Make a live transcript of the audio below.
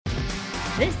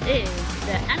This is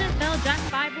the NFL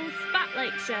Draft Bible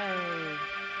Spotlight Show,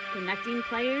 connecting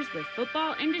players with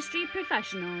football industry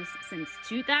professionals since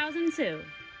 2002.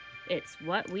 It's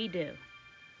what we do.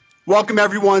 Welcome,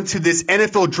 everyone, to this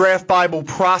NFL Draft Bible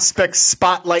Prospect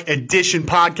Spotlight Edition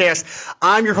podcast.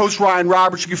 I'm your host, Ryan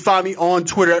Roberts. You can find me on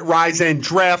Twitter at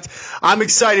RiseandDraft. I'm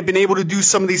excited, been able to do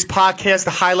some of these podcasts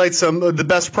to highlight some of the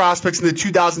best prospects in the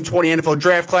 2020 NFL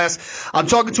Draft class. I'm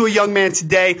talking to a young man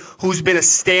today who's been a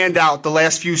standout the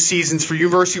last few seasons for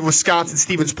University of Wisconsin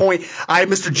Stevens Point. I have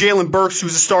Mr. Jalen Burks,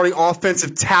 who's a starting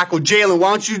offensive tackle. Jalen, why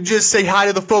don't you just say hi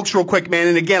to the folks real quick, man?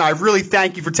 And again, I really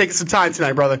thank you for taking some time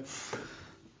tonight, brother.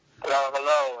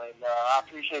 Hello, and I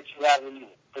appreciate you having me.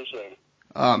 Appreciate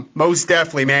it. Most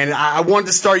definitely, man. I wanted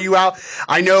to start you out.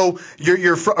 I know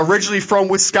you're originally from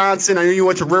Wisconsin. I know you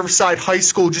went to Riverside High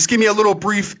School. Just give me a little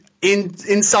brief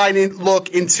inside look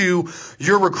into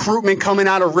your recruitment coming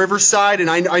out of Riverside. And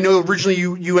I know originally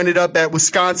you ended up at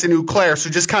Wisconsin Eau Claire.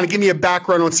 So just kind of give me a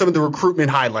background on some of the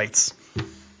recruitment highlights. So,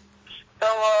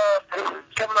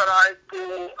 coming out of high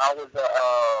school, I was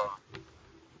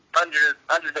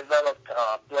underdeveloped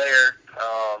player.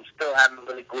 Still haven't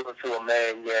really grew into a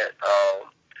man yet.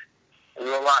 Was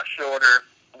a lot shorter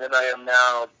than I am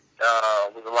now.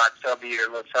 Was a lot chubbier,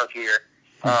 a little chunkier.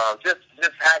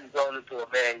 Just hadn't grown into a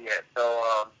man yet.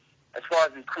 So as far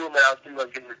as recruitment, I was pretty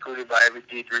much getting recruited by every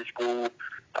D3 school,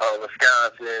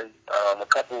 Wisconsin, a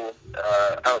couple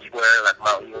elsewhere like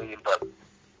Mount Union, but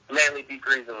mainly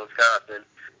D3s in Wisconsin.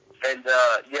 And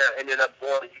ended up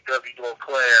going to UW Eau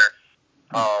Claire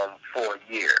for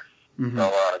a year. Mm-hmm.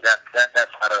 So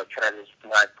that's how the transition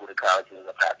from high school to college ended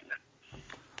up happening.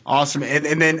 Awesome.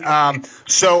 And then,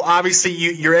 so obviously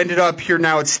you ended up here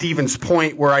now at Stevens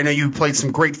Point, where I know you played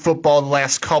some great football the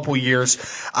last couple years.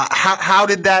 How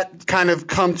did that kind of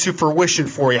come to fruition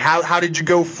for you? How did you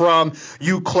go from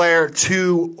Eau Claire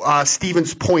to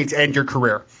Stevens Point to end your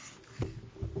career?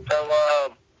 So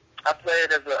I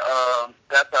played as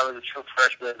that's how I was a true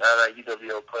freshman at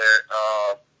UW Eau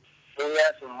Claire. We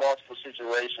had some multiple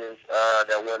situations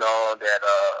that went on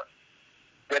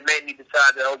that made me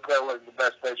decide that Eau Claire was the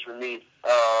best place for me.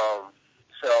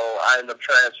 So I ended up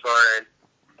transferring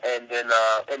and then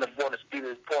ended up going to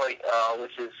Stevens Point,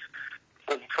 which was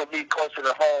for me closer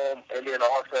to home. And then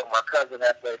also my cousin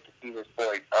had played at Stevens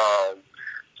Point.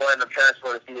 So I ended up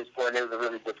transferring to Stevens Point. It was a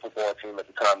really good football team at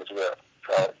the time as well.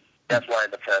 So that's why I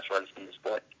ended up transferring to Stevens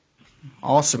Point.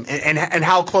 Awesome. And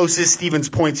how close is Stevens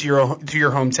Point to your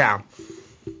hometown?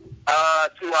 2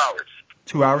 hours.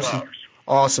 2 hours? 2 hours.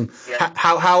 Awesome. Yeah.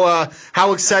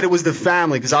 How excited was the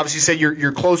family? Because obviously you said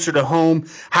you're closer to home.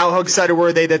 How excited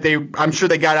were they that I'm sure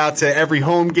they got out to every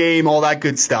home game, all that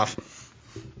good stuff?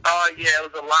 Yeah,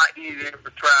 it was a lot easier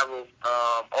to travel.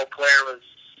 Eau Claire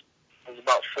was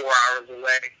about 4 hours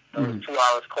away. So it was 2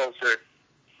 hours closer.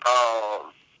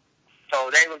 So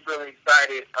they was really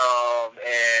excited,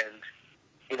 and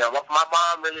you know, my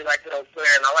mom really liked Eau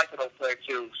Claire, and I liked Eau Claire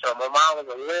too. So my mom was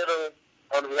a little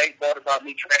on the late boat about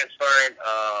me transferring,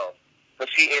 but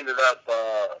she ended up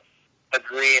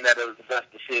agreeing that it was the best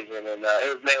decision, and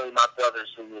it was mainly my brothers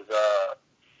who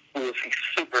was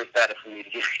super excited for me to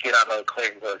get out of Eau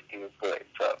Claire and go to Stevens Point.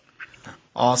 So.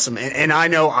 Awesome. And I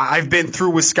know I've been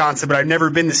through Wisconsin, but I've never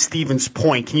been to Stevens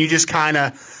Point. Can you just kind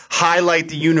of highlight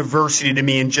the university to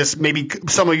me and just maybe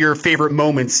some of your favorite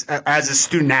moments as a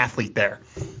student athlete there?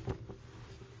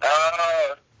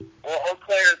 Well, Eau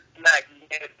Claire is smack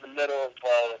in the middle of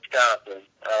Wisconsin.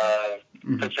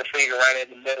 Put your finger right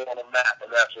in the middle of the map,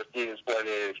 and that's what Stevens Point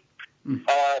is.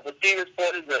 But Stevens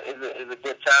Point is a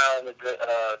good town, a good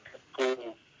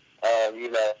school.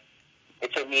 You know,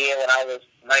 it took me in when I was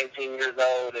 19 years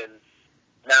old, and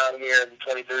now I'm here as a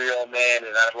 23-year-old man,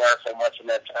 and I've learned so much in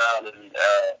that town, and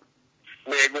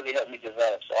it really helped me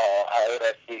develop. So I owe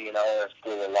that city and I owe that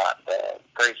school a lot.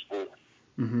 Great school.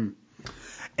 Mm-hmm.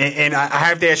 And I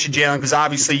have to ask you, Jalen, because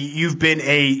obviously you've been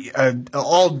a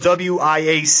all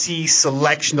WIAC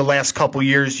selection the last couple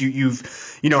years. You've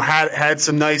had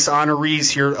some nice honorees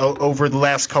here over the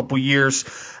last couple years.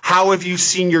 How have you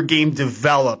seen your game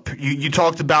develop? You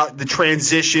talked about the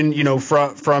transition,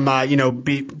 from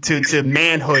to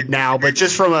manhood now, but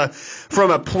just from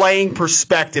a playing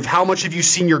perspective, how much have you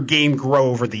seen your game grow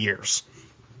over the years?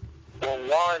 Well,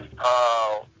 one,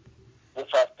 which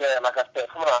I said, like I said,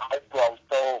 coming out of high school, I was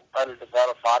so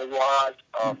underdeveloped body-wise.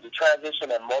 The transition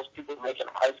that most people make in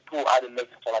high school, I didn't make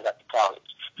it until I got to college.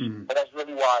 Mm-hmm. And that's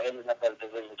really why I ended up at a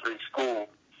Division III school.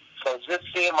 So just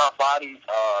seeing my body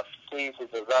continue to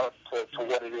develop to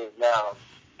what it is now,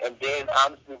 and then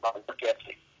honestly my work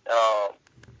ethic.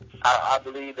 I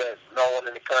believe that no one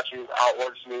in the country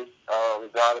outworks me,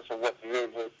 regardless of what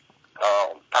division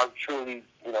I'm truly,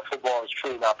 football is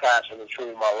truly my passion and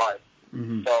truly my life.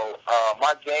 Mm-hmm. So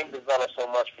my game developed so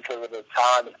much because of the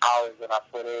time and hours that I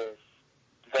put in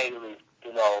daily,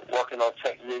 working on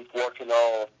technique, working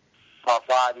on my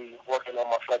body, working on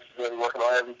my flexibility, working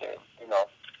on everything,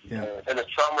 Yeah. In the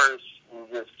summers,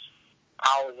 just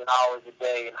hours and hours a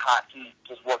day in hot heat,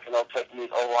 just working on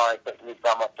technique, O-line technique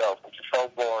by myself, which is so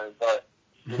boring, but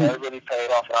it really paid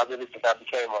off, and I really think I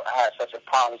had such a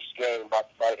polished game by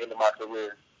the end of my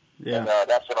career. Yeah. And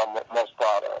that's what I'm most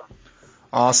proud of.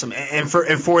 Awesome. And for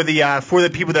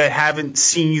the people that haven't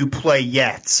seen you play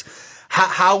yet,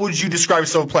 how would you describe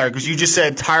yourself as a player? Because you just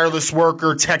said tireless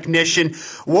worker, technician.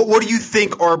 What do you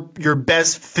think are your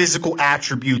best physical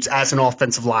attributes as an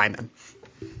offensive lineman?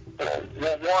 Well,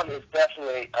 one is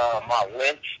definitely my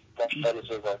length, my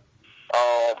athleticism.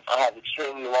 I have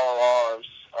extremely long arms.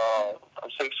 I'm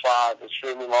 6'5",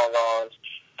 extremely long arms,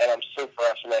 and I'm super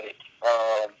athletic.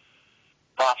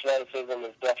 My athleticism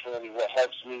is definitely what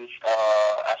helps me.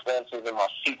 Athleticism, my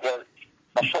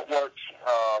footwork,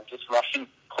 just my feet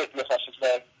quickness, I should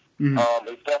say. Mm-hmm.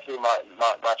 It's definitely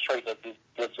my trait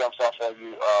that jumps off on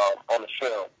you on the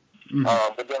field.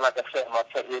 Mm-hmm. But then, like I said, my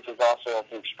technique is also a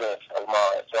big strength of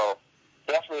mine. So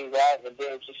definitely that, and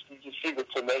then you just see the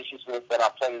tenaciousness that I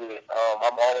play with.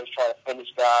 I'm always trying to finish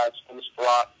guys, finish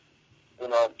blocks,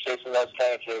 chasing those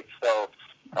pancakes. So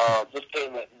just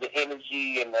getting the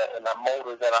energy and the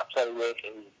motor that I play with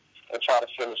and try to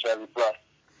finish every play.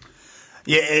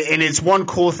 Yeah, and it's one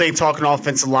cool thing talking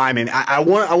offensive lineman. I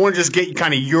want to just get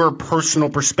kind of your personal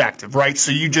perspective, right?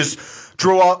 So you just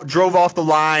drove off the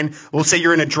line. We'll say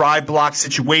you're in a drive block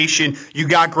situation. You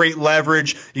got great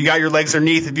leverage. You got your legs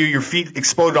underneath of you. Your feet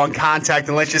exploded on contact.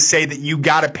 And let's just say that you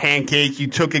got a pancake. You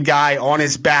took a guy on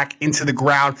his back into the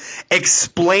ground.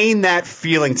 Explain that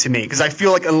feeling to me, because I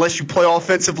feel like unless you play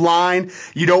offensive line,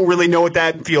 you don't really know what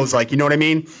that feels like. You know what I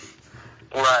mean?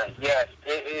 Right. Yes.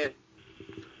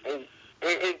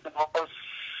 It is the most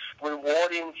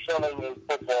rewarding feeling in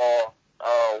football.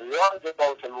 One of the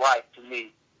most in life to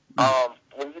me.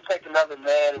 When you take another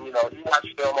man and, you watch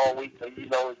film all week and you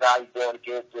know the guy you're going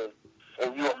against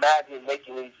and you imagine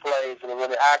making these plays, and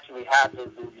when it actually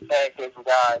happens and you pancaking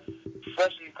guys,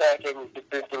 especially you pancaking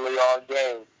consistently all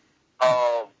game,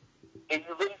 and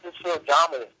you really just feel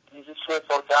dominant. You just feel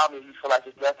so dominant. You feel like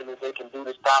there's nothing that they can do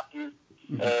to stop you.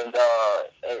 And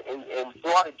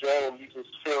throughout the game, you just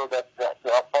feel that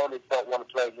the opponents don't want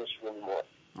to play against you anymore.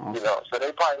 Awesome. So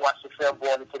they probably watch the film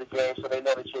going into the game, so they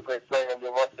know that you're a great player. And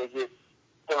then once they get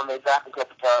hit on their back a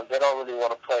couple times, they don't really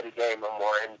want to play the game no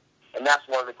more. And that's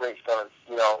one of the great feelings.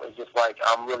 It's just like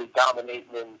I'm really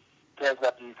dominating, and there's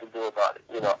nothing you can do about it.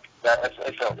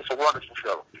 It's a wonderful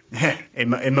feeling.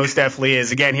 It most definitely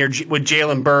is. Again, here with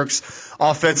Jalen Burks,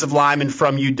 offensive lineman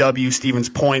from UW Stevens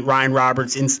Point, Ryan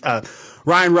Roberts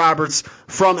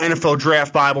from NFL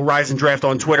Draft Bible, Rise and Draft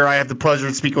on Twitter. I have the pleasure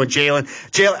of speaking with Jalen.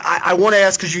 Jalen, I want to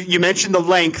ask, because you mentioned the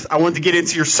length, I wanted to get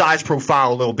into your size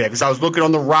profile a little bit, because I was looking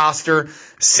on the roster,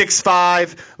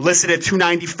 6'5", listed at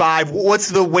 295. What's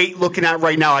the weight looking at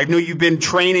right now? I know you've been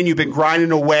training, you've been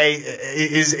grinding away.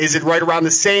 Is it right around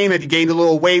the same? Have you gained a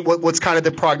little weight? What's kind of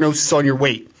the prognosis on your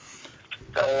weight?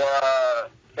 So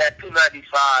that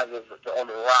 295 is on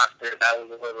the roster. That was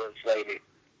a little inflated.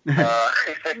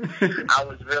 I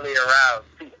was really around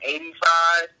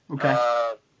 285. Okay.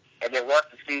 And then once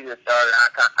the season started,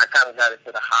 I kind of got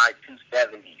into the high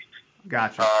 270s.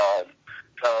 Gotcha.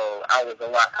 So I was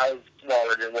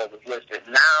smaller than what was listed.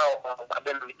 Now I've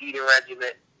been on the eating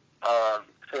regimen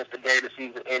since the day the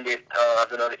season ended. I've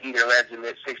been on the eating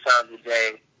regimen 6 times a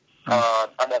day.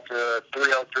 I'm up to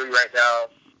 303 right now,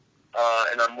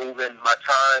 and I'm moving. My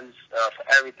times for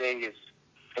everything is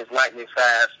lightning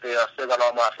fast. I still got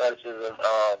all my athleticism.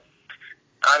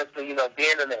 Honestly,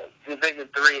 being in the Division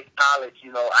III in college,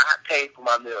 I had paid for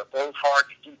my meals. So it was hard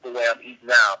to eat the way I'm eating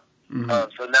now. Mm-hmm.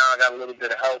 So now I got a little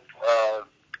bit of help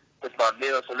with my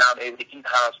meals, so now I'm able to eat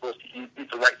how I'm supposed to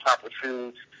eat the right type of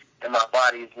foods, and my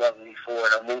body is loving me for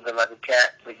it. I'm moving like a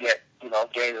cat, but yet,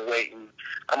 gaining weight, and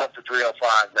I'm up to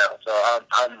 305 now. So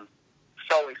I'm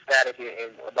so ecstatic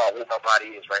about what my body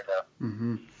is right now.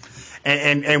 Mm-hmm.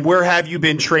 And where have you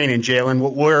been training, Jalen?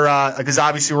 Because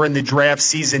obviously we're in the draft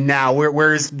season now.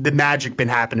 Where has the magic been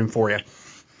happening for you?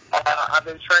 I've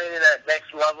been training at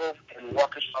next level in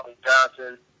Waukesha,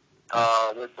 Wisconsin,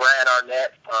 with Brad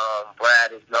Arnett.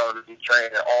 Brad is known to be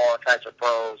training all types of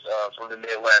pros from the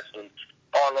Midwest and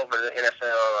all over the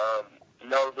NFL.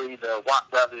 Notably the Watt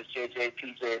brothers, JJ,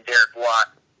 PJ, and Derek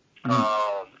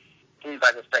Watt. He's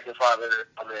like a second father.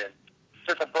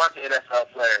 Just a bunch of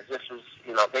NFL players. This is,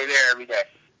 they're there every day.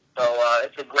 So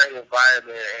it's a great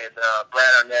environment, and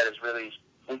Brad Arnett is really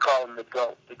we call him the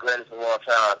GOAT, the greatest of all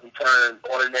time. He turned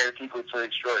ordinary people to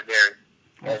extraordinary.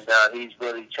 And he's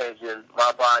really changing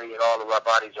my body and all of our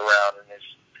bodies around, and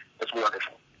it's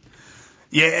wonderful.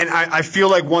 Yeah, and I feel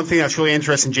like one thing that's really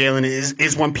interesting, Jalen,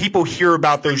 is when people hear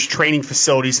about those training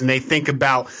facilities and they think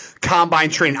about combine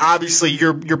training. Obviously,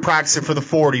 you're practicing for the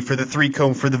 40, for the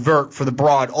 3-cone, for the vert, for the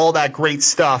broad, all that great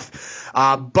stuff.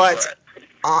 But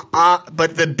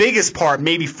the biggest part,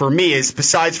 maybe for me, is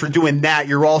besides for doing that,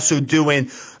 you're also doing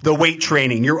the weight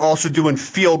training. You're also doing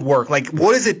field work. Like,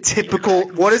 what does a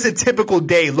typical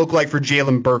day look like for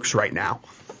Jalen Burks right now?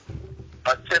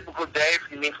 A typical day,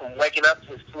 you mean from waking up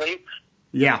to sleep?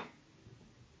 Yeah.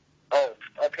 Oh,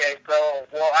 okay. So,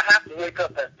 I have to wake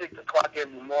up at 6 o'clock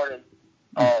every morning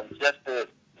just to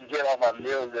get all my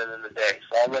meals in the day.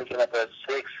 So I'm waking up at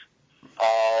 6.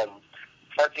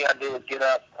 First thing I do is get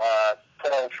up,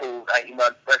 put on food. I eat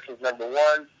my breakfast number 1.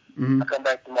 Mm-hmm. I come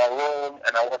back to my room,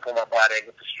 and I work on my body. I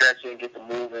get to stretching, get to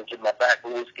moving, get my back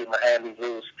loose, get my hands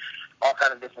loose, all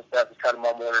kind of different stuff. It's kind of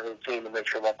my morning routine to make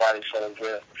sure my body's feeling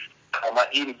good. I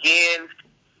eat again.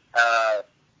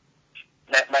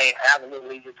 That may have a little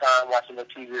leisure time watching the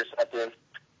TV or something.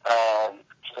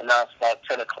 So now it's about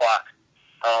 10 o'clock.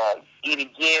 Eat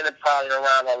again at probably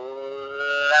around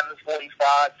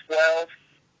 11:45, 12,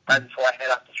 right before I head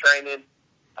out to training.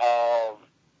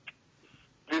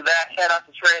 Do that, head out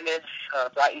to training.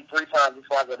 So I eat 3 times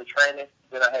before I go to training.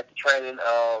 Then I head to training.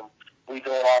 We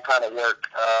doing all kind of work.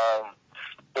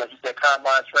 Like you said,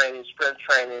 combine training, sprint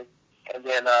training. And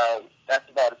then that's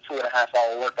about a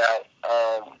 2.5-hour workout,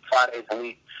 5 days a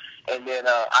week. And then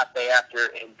I stay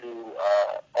after and do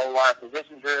online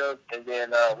position drills. And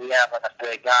then we have, like I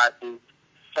said, guys who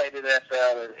play in the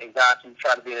NFL and guys who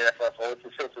try to be in the NFL. So it's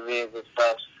defensive ends and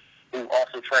stuff who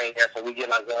also train there. So we get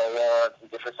like one-on-ones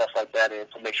and different stuff like that in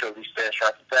to make sure we stay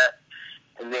sharp with that.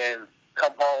 And then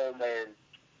come home and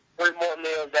 3 more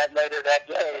meals later that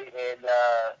day and,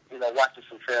 watching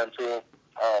some film too.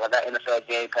 I got NFL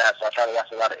Game Pass, so I try to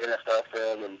watch a lot of NFL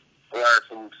film and learn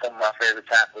from some of my favorite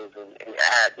tackles and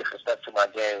add different stuff to my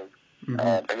game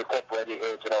and incorporate it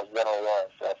into those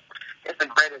one-on-ones. So it's a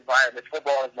great environment.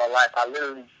 Football is my life. I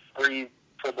literally breathe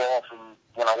football from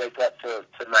when I wake up to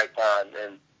nighttime,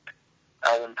 and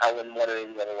I wouldn't want it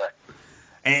any other way.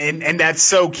 And that's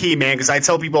so key, man, because I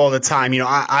tell people all the time,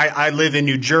 I live in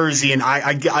New Jersey, and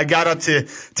I got up to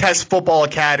Test Football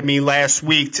Academy last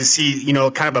week to see,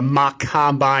 kind of a mock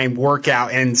combine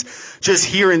workout, and just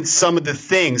hearing some of the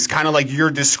things, kind of like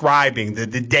you're describing, the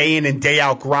day in and day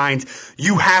out grind.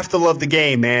 You have to love the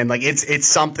game, man. Like it's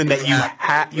something that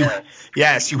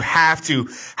yes, you have to.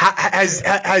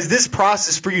 Has this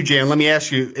process for you, Jalen? Let me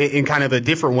ask you in kind of a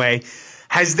different way.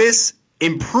 Has this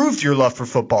improved your love for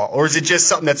football, or is it just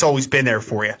something that's always been there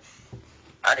for you?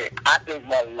 I think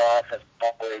my love has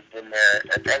always been there.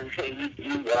 And everything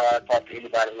you talk to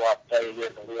anybody who I've played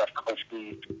with and who I've coached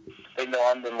with, they know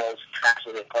I'm the most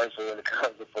passionate person when it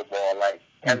comes to football. Like,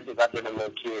 ever since I've been a little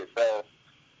kid. So,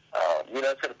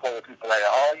 to the point where people are like,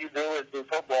 all you do is do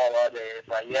football all day. It's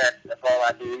like, yes, that's all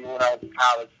I do. Even when I was in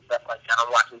college and stuff like that,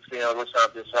 I'm watching film or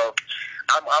something. So,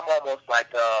 I'm almost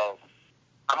like,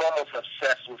 I'm almost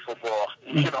obsessed with football,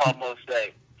 you can almost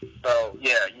say. So,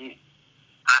 yeah,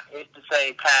 it's the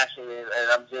same passion, and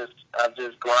I'm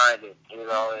just grinding, and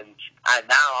now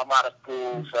I'm out of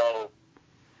school, so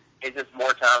it's just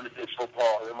more time to do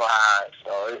football in my eyes.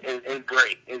 So it's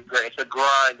great. It's great. It's a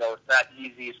grind, though. It's not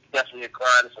easy. It's definitely a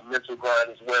grind. It's a mental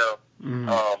grind as well.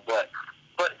 But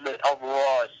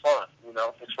overall, it's fun.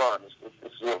 It's fun.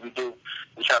 It's what we do.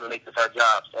 We try to make this our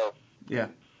job. So yeah.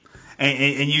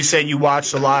 And you said you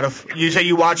watch a lot of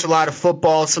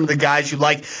football. Some of the guys you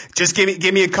like. Just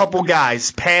give me a couple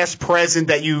guys, past, present,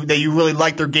 that you really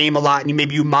like their game a lot, and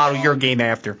maybe you model your game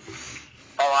after.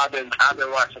 Oh, I've been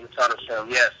watching a ton of film.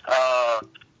 Yes.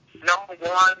 Number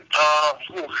one,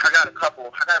 I got a couple.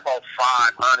 I got about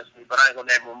 5, honestly, but I ain't gonna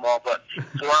name them all. But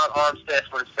Teron Armstead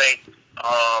for the Saints.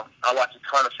 I watch a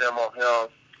ton of film on him.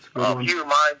 He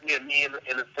reminds me of me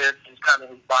in a sense. He's kind of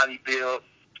his body build.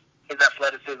 His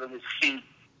athleticism, his feet.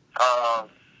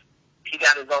 He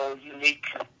got his own unique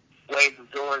ways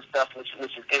of doing stuff, which is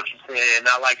interesting, and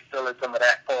I like stealing some of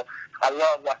that. So I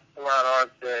love watching Teron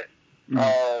Armstead.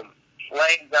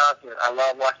 Lane Johnson, I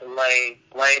love watching Lane.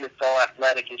 Lane is so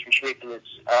athletic, it's ridiculous.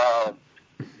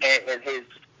 And his,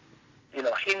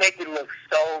 he makes it look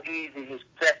so easy. His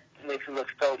set makes it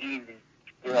look so easy.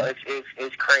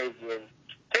 It's crazy. And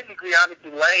typically,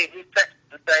 obviously, Lane, he sets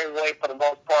the same way for the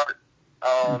most part.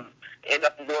 End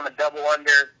up doing a double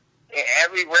under. And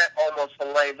every rep almost for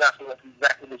Lane Johnson looks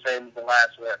exactly the same as the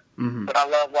last rep. But I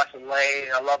love watching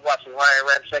Lane. I love watching Ryan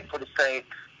Ramczyk for the Saints.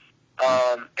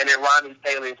 And then Ronnie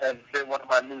Staley has been one of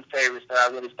my new favorites that I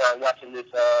really started watching this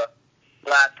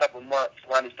last couple of months.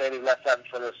 Ronnie Staley, left tackle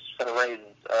for the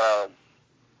Ravens.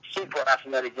 Super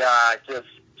athletic guy, just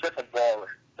a baller.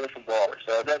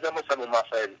 So those are some of my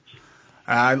favorites.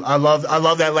 I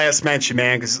love that last mention,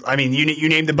 man, because, I mean, you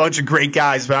named a bunch of great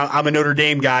guys, but I'm a Notre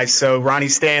Dame guy, so Ronnie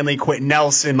Stanley, Quentin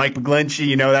Nelson, Mike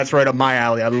McGlinchey, that's right up my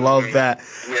alley. I love that.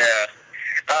 Yeah.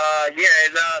 And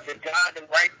the guy, the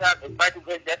right tackle, Mike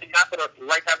McGlinchey, that's the guy for the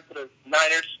right tackle for the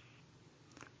Niners.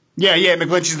 Yeah,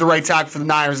 McGlinchey's the right tackle for the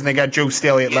Niners, and they got Joe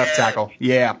Staley at left tackle.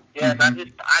 Yeah. Yeah, I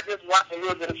just watched a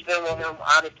little bit of film on him,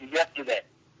 honestly, yesterday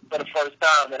for the first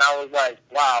time, and I was like,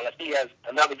 wow, he has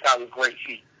another guy with great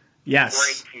feet. Yes.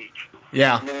 Great feet.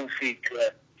 Yeah. Smooth feet.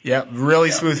 Yeah,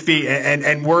 really smooth feet,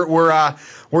 and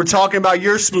we're talking about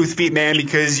your smooth feet, man,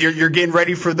 because you're getting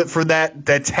ready for that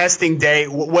testing day.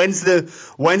 When's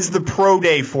the pro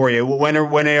day for you? When are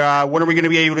we going to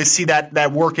be able to see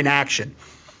that work in action?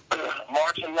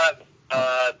 March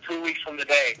 11th, 2 weeks from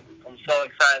today. I'm so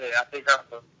excited. I think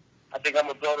I'm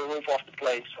gonna blow the roof off the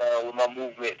place with my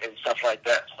movement and stuff like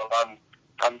that. So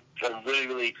I'm really,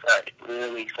 really excited.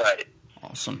 Really excited.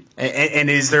 Awesome.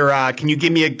 And is there? Can you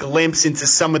give me a glimpse into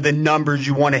some of the numbers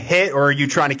you want to hit, or are you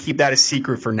trying to keep that a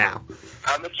secret for now?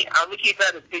 I'm gonna keep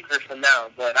that a secret for now,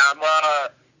 but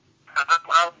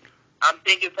I'm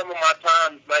thinking some of my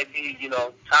times might be,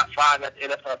 top 5 at the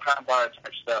NFL Combine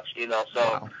type stuff, So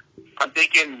wow. I'm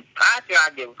thinking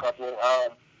I'll give a couple.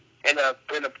 In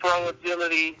a pro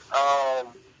agility, I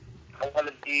want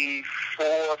to be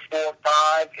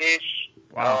 4.5 ish.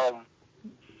 Wow.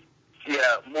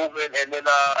 Movement, and then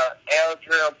air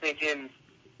drill, I'm thinking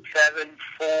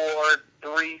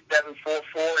 7.43,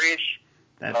 7.44 ish.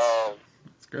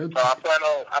 That's good. So I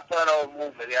plan on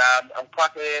movement. Yeah, I'm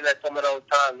clocking in at some of those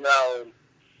times now,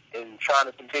 and trying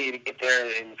to continue to get there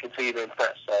and continue to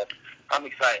impress. So I'm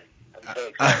excited. I'm so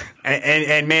excited.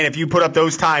 And man, if you put up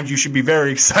those times, you should be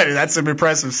very excited. That's some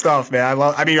impressive stuff, man.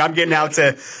 I'm going out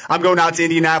to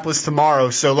Indianapolis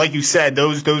tomorrow. So like you said,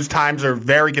 those times are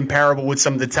very comparable with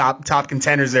some of the top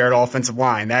contenders there at offensive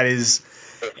line. That is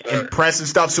impressive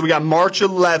stuff. So we got March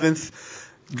 11th.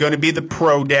 Going to be the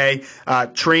pro day,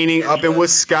 training up in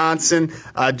Wisconsin,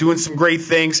 doing some great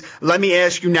things. Let me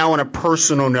ask you now on a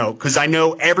personal note, because I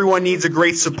know everyone needs a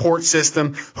great support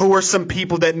system. Who are some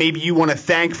people that maybe you want to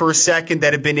thank for a second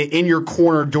that have been in your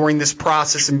corner during this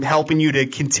process and helping you to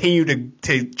continue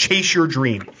to chase your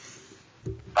dream?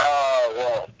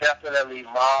 Well, definitely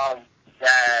Mom,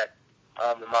 Dad,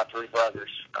 and my 3 brothers.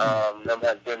 Them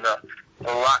has been a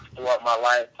rock throughout my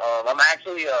life. I'm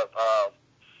actually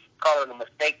call it a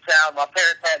mistake child. My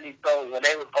parents had me so when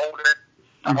they were older,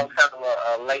 I was kind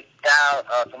of a late child.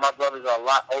 So my brothers are a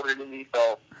lot older than me,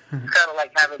 so it's kind of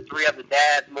like having 3 other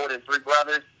dads more than 3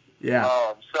 brothers.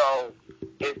 Yeah. So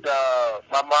it's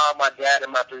my mom, my dad,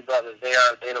 and my 3 brothers.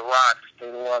 They're the rocks.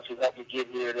 They're the ones who helped me get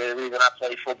here. They're the reason I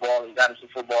played football and got into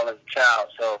football as a child.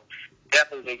 So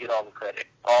definitely they get all the credit.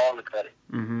 All the credit.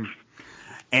 Mm-hmm.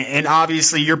 And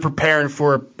obviously you're preparing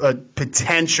for a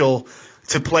potential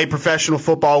to play professional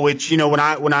football, which, when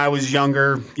I was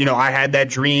younger, I had that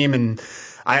dream, and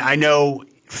I know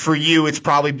for you it's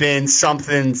probably been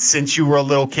something since you were a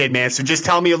little kid, man. So just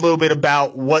tell me a little bit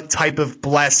about what type of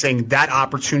blessing that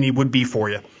opportunity would be for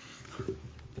you.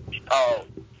 Oh,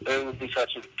 it would be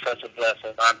such a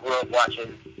blessing. I grew up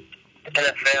watching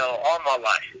NFL all my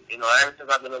life. Ever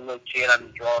since I've been a little kid, I've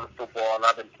been drawing football, and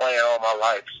I've been playing all my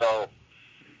life. So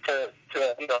to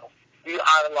you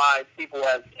idolize people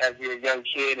as you're a young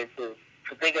kid, and to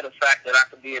think of the fact that I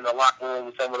could be in the locker room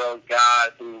with some of those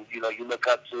guys who, you look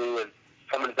up to, and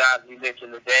some of the guys we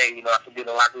mentioned today, I could be in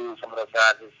the locker room with some of those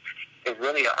guys is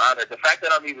really an honor. The fact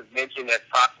that I'm even mentioned as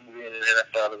possibly in the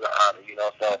NFL is an honor,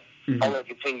 so mm-hmm. I'm going to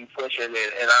continue pushing, and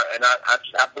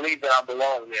I believe that I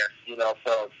belong there,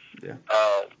 so yeah.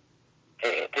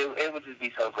 It would just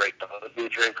be so great, though. It would be a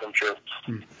dream come true.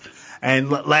 And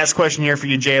last question here for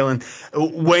you, Jalen.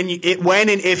 When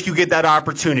and if you get that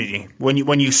opportunity, when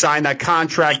you sign that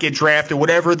contract, get drafted,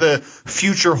 whatever the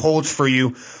future holds for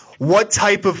you, what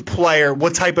type of player,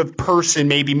 what type of person,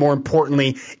 maybe more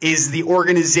importantly, is the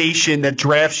organization that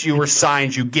drafts you or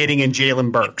signs you getting in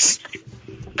Jalen Burks?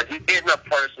 You're getting a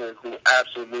person who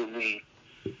absolutely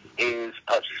is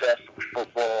obsessed with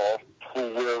football,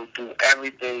 who will do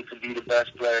everything to be the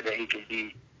best player that he can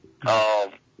be.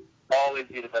 Always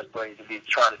be the best player he can be,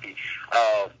 trying to be.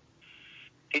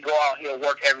 He go out here and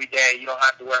work every day. You don't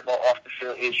have to worry about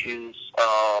off-the-field issues,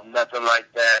 nothing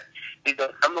like that. He's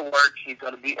going to come to work. He's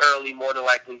going to be early, more than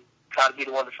likely. Try to be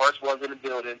one of the first ones in the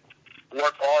building.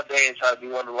 Work all day and try to be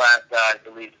one of the last guys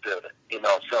to leave the building.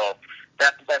 So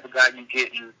that's the type of guy you're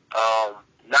getting.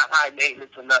 Not high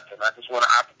maintenance or nothing. I just want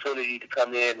an opportunity to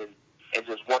come in and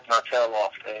just work my tail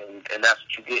off, and that's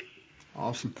what you get.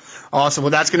 Awesome. Well,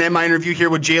 that's going to end my interview here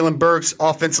with Jalen Burks,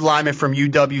 offensive lineman from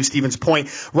UW Stevens Point.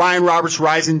 Ryan Roberts,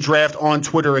 Rise and Draft on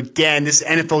Twitter again. This is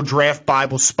NFL Draft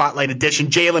Bible Spotlight Edition.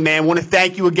 Jalen, man, I want to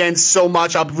thank you again so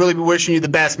much. I'll really be wishing you the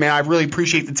best, man. I really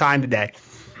appreciate the time today.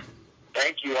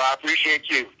 Thank you. I appreciate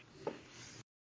you.